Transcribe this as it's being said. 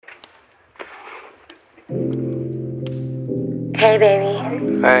Hey, baby.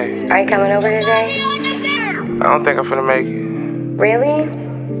 Hey, Are you coming over today? I don't think I'm finna make it. Really?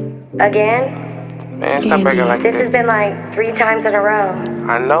 Again? Man, stop acting like This that. has been like 3 times in a row.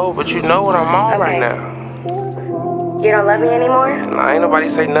 I know, but you know what I'm on right Okay. now. You don't love me anymore? Nah, ain't nobody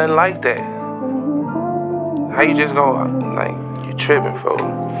say nothing like that. How you just go, like, you tripping, fool?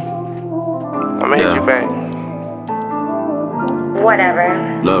 I'ma hit you back.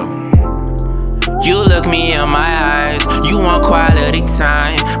 Whatever. Look. You look me in my eyes, you want quality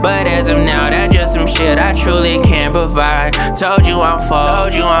time, but as of now, that's just some shit I truly can't provide. Told you I'm full,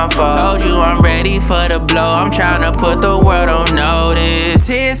 told you I'm ready for the blow. I'm tryna put the world on notice.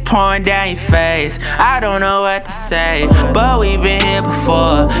 Tears pouring down your face, I don't know what to say, but we've been here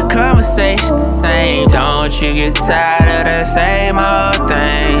before, conversations the same. Don't you get tired of the same old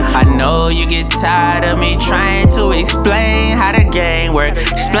thing? I know you get tired of me trying to explain how the game work,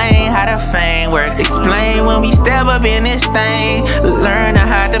 explain how the fame work, explain when we step up in this thing, learn to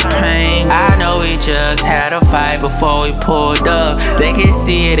hide the pain. I know we just had a fight before we pulled up. They can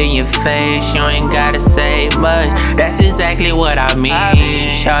see it in your face, you ain't gotta say much. That's exactly what I mean.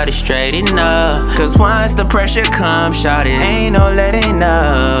 Shawty, straighten up, cause once the pressure comes, Shawty, ain't no letting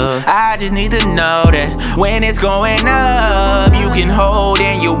up. I just need to know that when it's going up, you can hold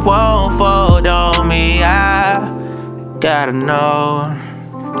and you won't fold on me. I gotta know.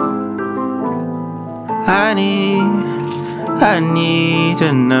 I need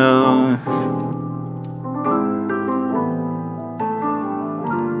to know.